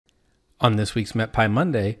On this week's MetPy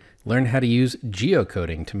Monday, learn how to use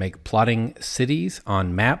geocoding to make plotting cities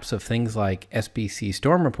on maps of things like SPC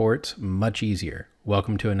storm reports much easier.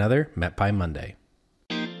 Welcome to another MetPy Monday.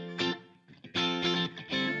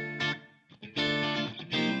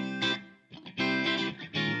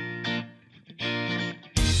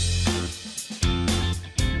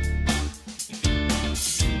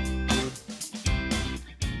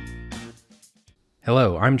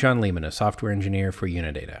 Hello, I'm John Lehman, a software engineer for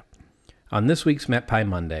Unidata. On this week's MetPy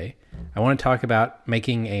Monday, I want to talk about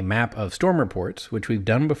making a map of storm reports, which we've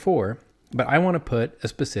done before, but I want to put a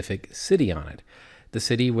specific city on it. The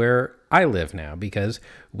city where I live now, because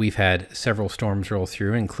we've had several storms roll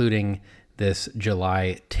through, including this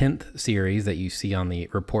July 10th series that you see on the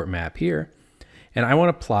report map here. And I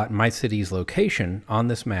want to plot my city's location on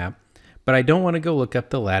this map, but I don't want to go look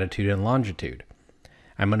up the latitude and longitude.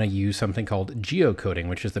 I'm going to use something called geocoding,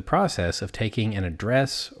 which is the process of taking an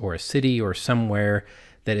address or a city or somewhere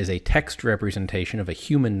that is a text representation of a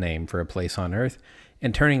human name for a place on Earth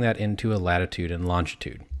and turning that into a latitude and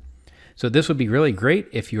longitude. So this would be really great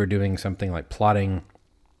if you were doing something like plotting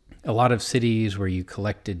a lot of cities where you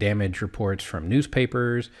collected damage reports from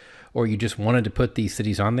newspapers, or you just wanted to put these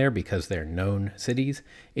cities on there because they're known cities.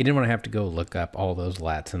 You didn't want to have to go look up all those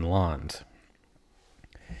lats and lons.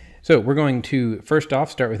 So we're going to, first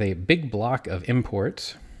off, start with a big block of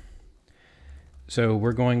imports. So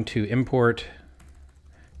we're going to import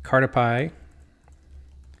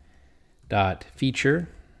cartopy.feature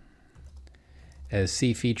as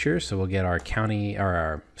C feature. So we'll get our county, or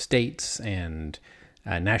our states and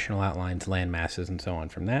national outlines, land masses, and so on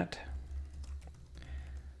from that.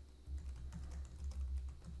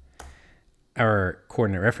 Our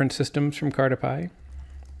coordinate reference systems from Cartopy.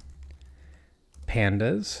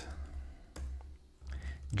 Pandas.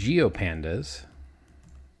 GeoPandas,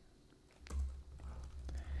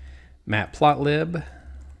 matplotlib,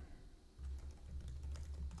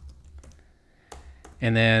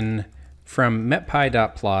 and then from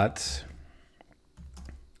metpy.plots,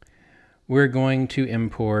 we're going to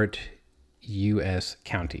import US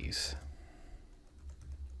counties.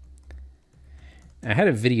 I had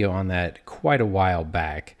a video on that quite a while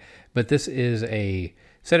back, but this is a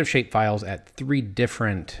set of shapefiles at 3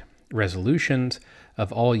 different resolutions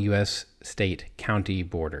of all U.S. state county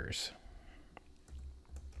borders.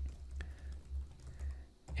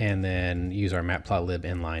 And then use our matplotlib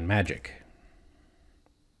inline magic.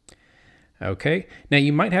 Okay, now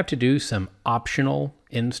you might have to do some optional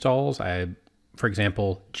installs. For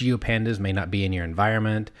example, GeoPandas may not be in your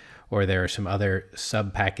environment, or there are some other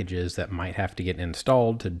sub packages that might have to get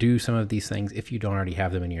installed to do some of these things if you don't already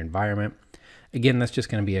have them in your environment. Again, that's just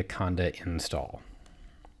going to be a conda install.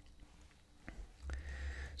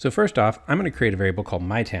 So first off, I'm going to create a variable called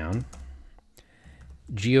mytown,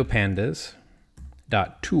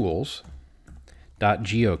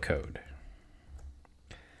 geopandas.tools.geocode.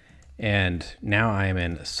 And now I am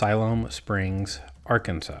in Siloam Springs,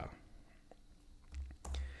 Arkansas.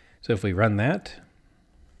 So if we run that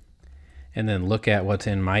and then look at what's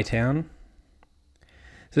in mytown,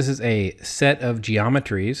 this is a set of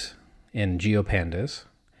geometries in GeoPandas.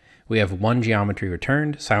 We have one geometry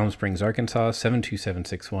returned, Siloam Springs, Arkansas,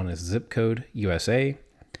 72761 is zip code, USA,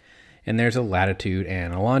 and there's a latitude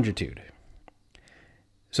and a longitude.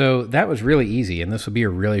 So that was really easy, and this would be a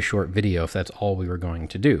really short video if that's all we were going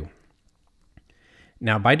to do.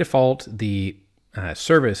 Now, by default, the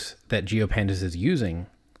service that GeoPandas is using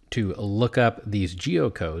to look up these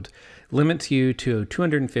geocodes limits you to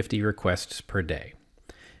 250 requests per day.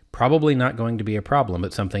 Probably not going to be a problem,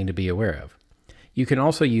 but something to be aware of. You can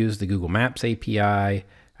also use the Google Maps API. I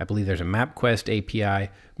believe there's a MapQuest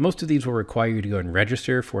API. Most of these will require you to go and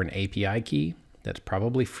register for an API key. That's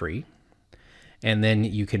probably free. And then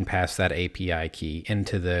you can pass that API key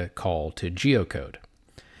into the call to geocode.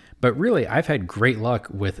 But really, I've had great luck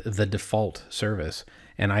with the default service,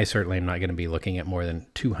 and I certainly am not going to be looking at more than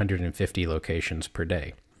 250 locations per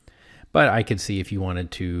day. But I could see if you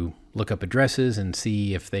wanted to look up addresses and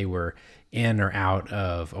see if they were in or out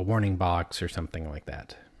of a warning box or something like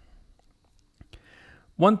that.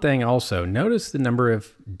 One thing also, notice the number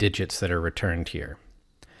of digits that are returned here.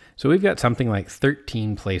 So we've got something like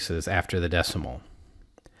 13 places after the decimal.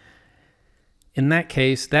 In that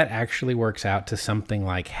case, that actually works out to something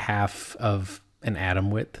like half of an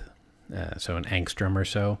atom width, so an angstrom or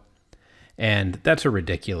so. And that's a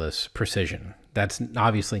ridiculous precision. That's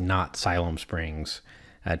obviously not Siloam Springs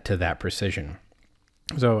to that precision.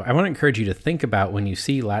 So I want to encourage you to think about when you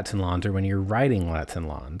see lats and lons, or when you're writing lats and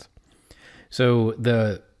lons. So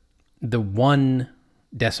the 1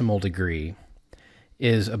 decimal degree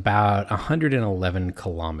is about 111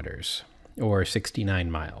 kilometers. or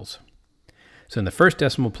 69 miles. So in the first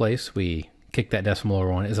decimal place, we kick that decimal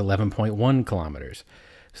over 1, is 11.1 kilometers.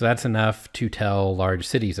 So that's enough to tell large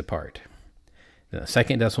cities apart. The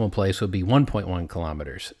second decimal place would be 1.1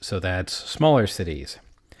 kilometers. So that's smaller cities.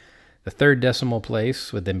 The third decimal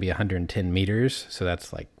place would then be 110 meters. So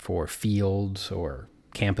that's like for fields or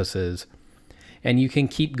campuses. And you can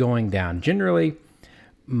keep going down. Generally,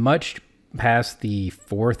 much past the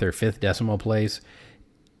fourth or fifth decimal place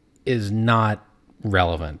is not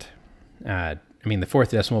relevant. I mean, the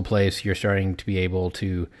fourth decimal place, you're starting to be able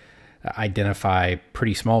to identify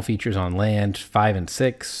pretty small features on land. 5 and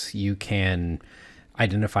 6, you can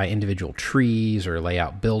identify individual trees or lay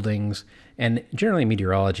out buildings. And generally in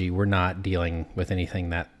meteorology, we're not dealing with anything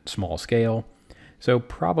that small scale. So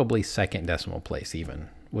probably second decimal place even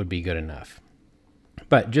would be good enough.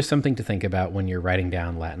 But just something to think about when you're writing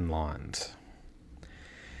down Latin lawns.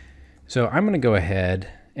 So I'm going to go ahead,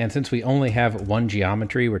 and since we only have one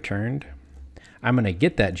geometry returned, I'm going to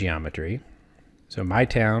get that geometry. So my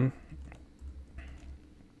town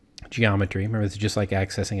geometry, remember this is just like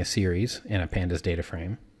accessing a series in a pandas data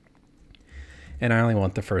frame. And I only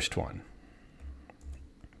want the first one.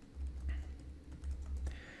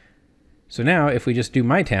 So now if we just do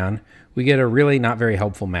my town, we get a really not very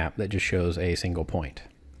helpful map that just shows a single point.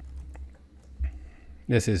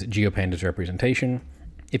 This is GeoPandas representation.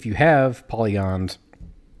 If you have polygons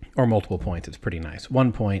or multiple points, it's pretty nice.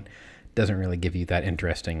 One point doesn't really give you that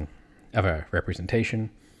interesting of a representation.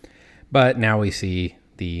 But now we see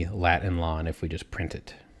the Latin lawn if we just print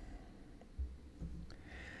it.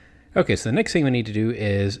 Okay, so the next thing we need to do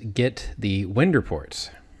is get the wind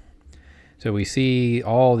reports. So we see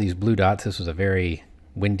all these blue dots. This was a very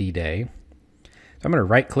windy day. So I'm going to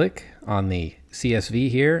right click on the CSV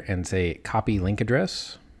here and say copy link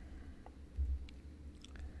address.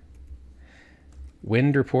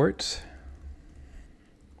 Wind reports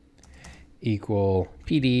equal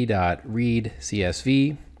pd.read CSV.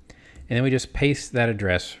 And then we just paste that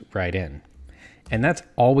address right in. And that's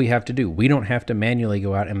all we have to do. We don't have to manually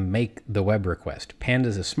go out and make the web request.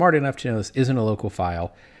 Pandas is smart enough to know this isn't a local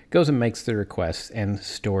file, goes and makes the request and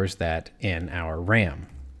stores that in our RAM.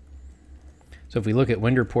 So if we look at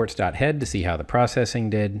windreports.head to see how the processing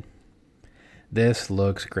did, this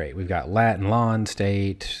looks great. We've got Latin lawn,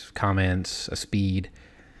 state, comments, a speed.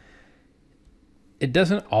 It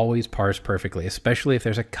doesn't always parse perfectly, especially if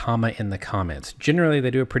there's a comma in the comments. Generally,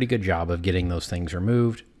 they do a pretty good job of getting those things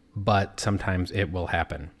removed, but sometimes it will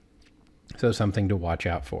happen. So something to watch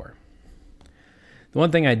out for. The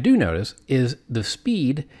one thing I do notice is the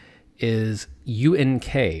speed is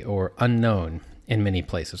UNK or unknown in many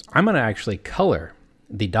places. I'm going to actually color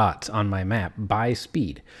the dots on my map by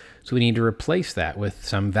speed. So we need to replace that with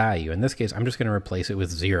some value. In this case, I'm just going to replace it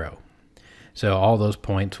with 0. So all those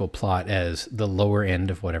points will plot as the lower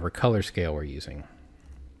end of whatever color scale we're using.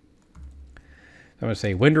 So I'm going to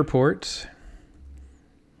say wind reports,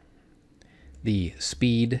 the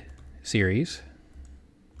speed series,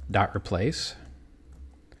 dot replace.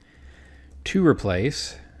 To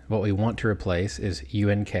replace, what we want to replace is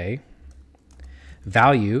UNK.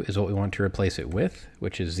 Value is what we want to replace it with,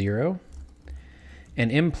 which is 0.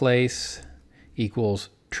 And in place equals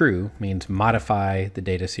true, means modify the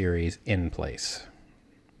data series in place.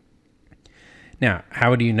 Now,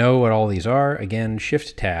 how do you know what all these are? Again,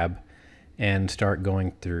 Shift Tab and start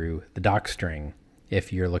going through the doc string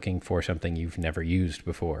if you're looking for something you've never used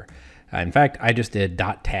before. In fact, I just did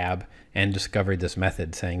 .tab and discovered this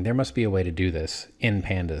method saying there must be a way to do this in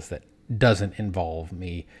Pandas that doesn't involve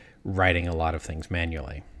me writing a lot of things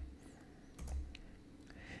manually.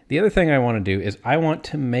 The other thing I want to do is I want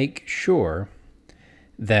to make sure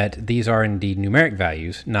that these are indeed numeric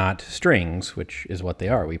values, not strings, which is what they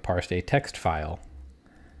are. We parsed a text file.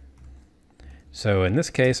 So in this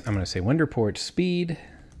case, I'm going to say wind report speed,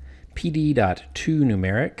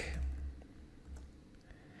 pd.toNumeric,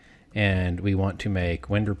 and we want to make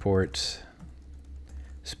wind reports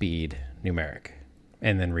speed numeric,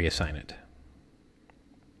 and then reassign it.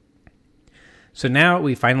 So now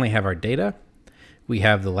we finally have our data. We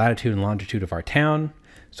have the latitude and longitude of our town,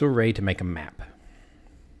 so we're ready to make a map.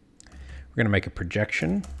 We're going to make a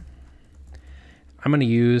projection. I'm going to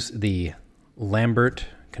use the Lambert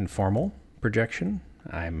conformal projection.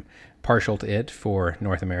 I'm partial to it for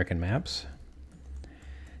North American maps.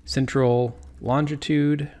 Central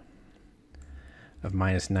longitude of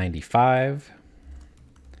 -95.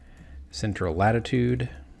 Central latitude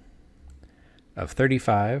of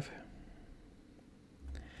 35.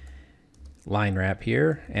 Line wrap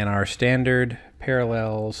here, and our standard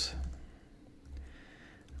parallels,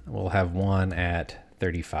 we'll have one at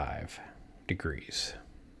 35 degrees.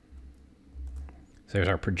 So there's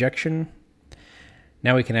our projection.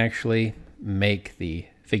 Now we can actually make the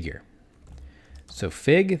figure. So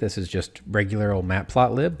fig, this is just regular old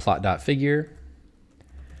matplotlib, plot.figure.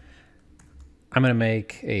 I'm going to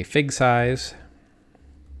make a fig size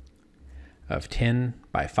of 10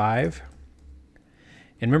 by 5.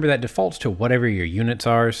 And remember that defaults to whatever your units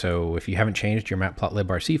are. So if you haven't changed your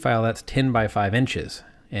matplotlib.rc file, that's 10 by 5 inches.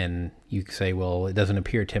 And you say, well, it doesn't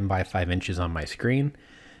appear 10 by 5 inches on my screen.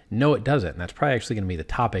 No, it doesn't. And that's probably actually going to be the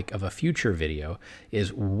topic of a future video,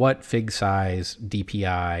 is what fig size,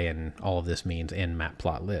 DPI, and all of this means in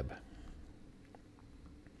matplotlib.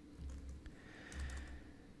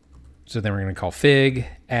 So then we're going to call fig,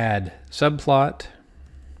 add subplot.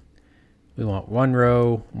 We want 1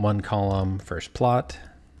 row, 1 column, first plot.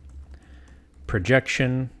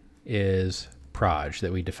 Projection is proj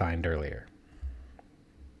that we defined earlier.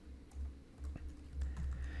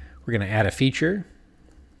 We're going to add a feature.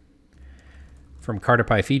 From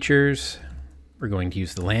Cartopy features, we're going to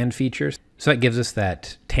use the land feature. So that gives us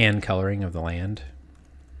that tan coloring of the land.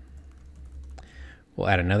 We'll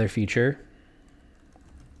add another feature.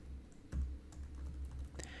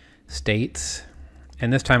 States.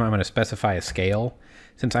 And this time I'm going to specify a scale.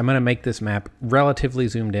 Since I'm going to make this map relatively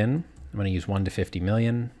zoomed in, I'm going to use 1 to 50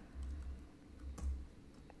 million.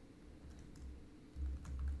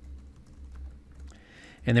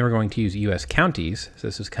 And then we're going to use US counties. So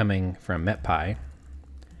this is coming from MetPy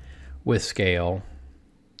with scale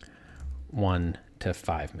 1 to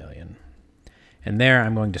 5 million. And there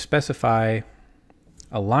I'm going to specify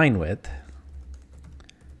a line width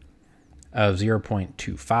of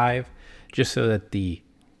 0.25, just so that the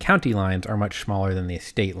county lines are much smaller than the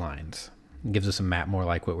state lines. It gives us a map more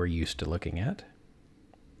like what we're used to looking at.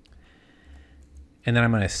 And then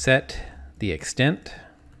I'm going to set the extent.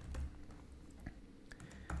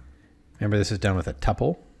 Remember, this is done with a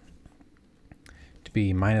tuple, to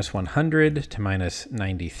be -100 to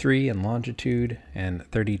 -93 in longitude and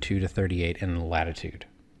 32 to 38 in latitude.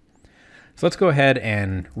 So let's go ahead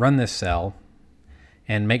and run this cell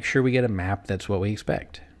and make sure we get a map that's what we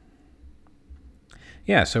expect.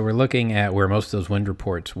 Yeah, so we're looking at where most of those wind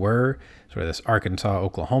reports were, sort of this Arkansas,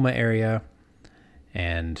 Oklahoma area,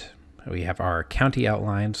 and we have our county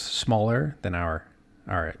outlines smaller than our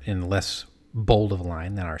in less bold of a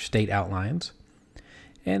line than our state outlines.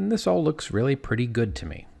 And this all looks really pretty good to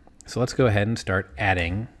me. So let's go ahead and start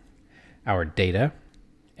adding our data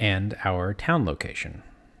and our town location.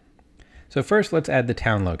 So first, let's add the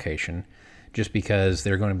town location, just because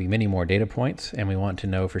there are going to be many more data points and we want to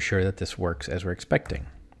know for sure that this works as we're expecting.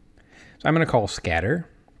 So I'm going to call scatter.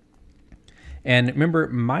 And remember,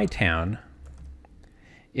 my town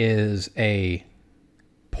is a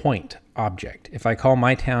point object. If I call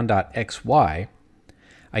mytown.xy,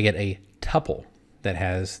 I get a tuple that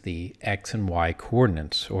has the x and y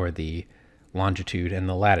coordinates, or the longitude and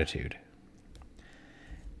the latitude.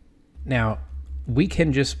 Now, we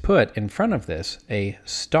can just put in front of this a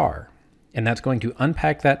star, and that's going to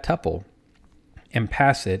unpack that tuple and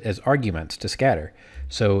pass it as arguments to scatter.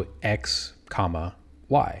 So x, comma,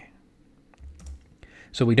 y.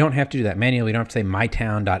 So we don't have to do that manually. We don't have to say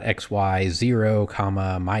mytown.xy 0,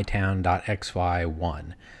 comma, mytown.xy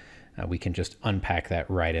 1. We can just unpack that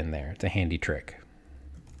right in there. It's a handy trick.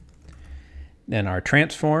 Then our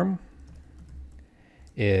transform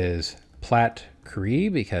is plat Curie,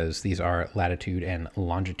 because these are latitude and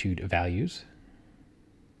longitude values.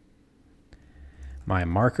 My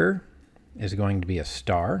marker is going to be a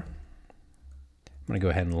star. I'm going to go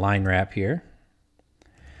ahead and line wrap here.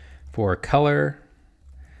 For color,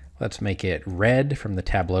 let's make it red from the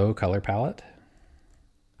Tableau color palette.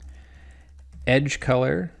 Edge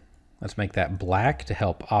color, let's make that black to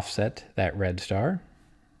help offset that red star.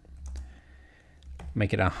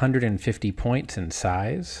 Make it 150 points in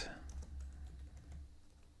size.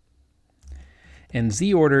 And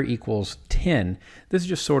Z order equals 10. This is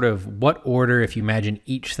just sort of what order, if you imagine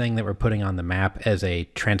each thing that we're putting on the map as a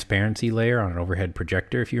transparency layer on an overhead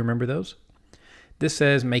projector, if you remember those. This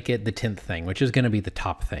says make it the 10th thing, which is going to be the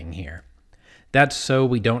top thing here. That's so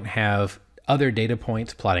we don't have other data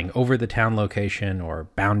points plotting over the town location or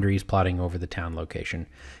boundaries plotting over the town location.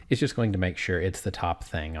 It's just going to make sure it's the top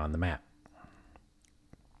thing on the map.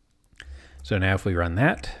 So now if we run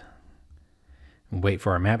that and wait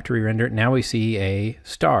for our map to re-render, now we see a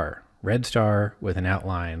star, red star with an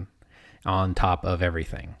outline on top of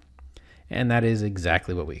everything. And that is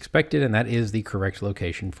exactly what we expected, and that is the correct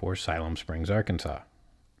location for Siloam Springs, Arkansas.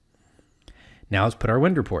 Now let's put our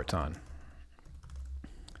wind reports on.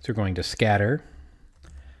 So we're going to scatter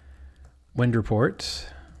wind reports.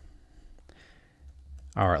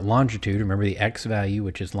 our longitude. Remember the X value,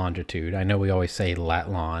 which is longitude. I know we always say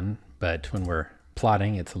lat-lon, but when we're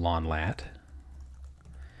plotting, it's lon-lat.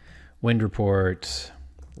 Wind reports,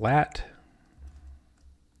 lat.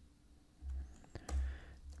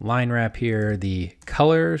 Line wrap here, the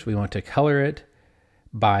colors, we want to color it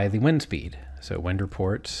by the wind speed. So wind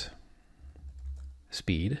reports,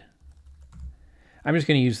 speed. I'm just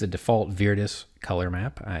going to use the default Viridis color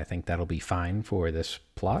map. I think that'll be fine for this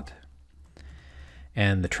plot.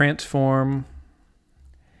 And the transform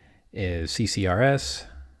is CCRS,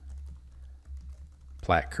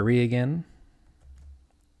 Platte Curie again.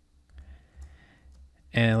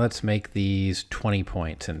 And let's make these 20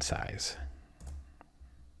 points in size.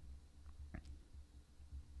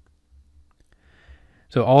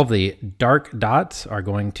 So all of the dark dots are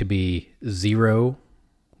going to be 0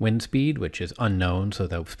 wind speed, which is unknown, so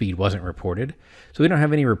the speed wasn't reported. So we don't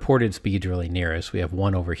have any reported speeds really near us. We have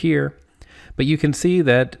one over here. But you can see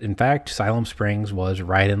that, in fact, Siloam Springs was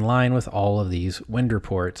right in line with all of these wind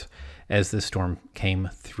reports as this storm came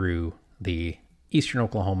through the eastern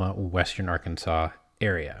Oklahoma, western Arkansas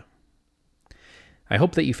area. I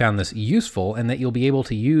hope that you found this useful and that you'll be able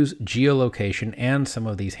to use geolocation and some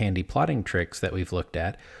of these handy plotting tricks that we've looked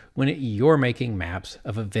at when you're making maps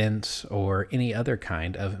of events or any other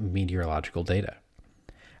kind of meteorological data.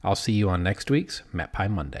 I'll see you on next week's MetPy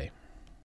Monday.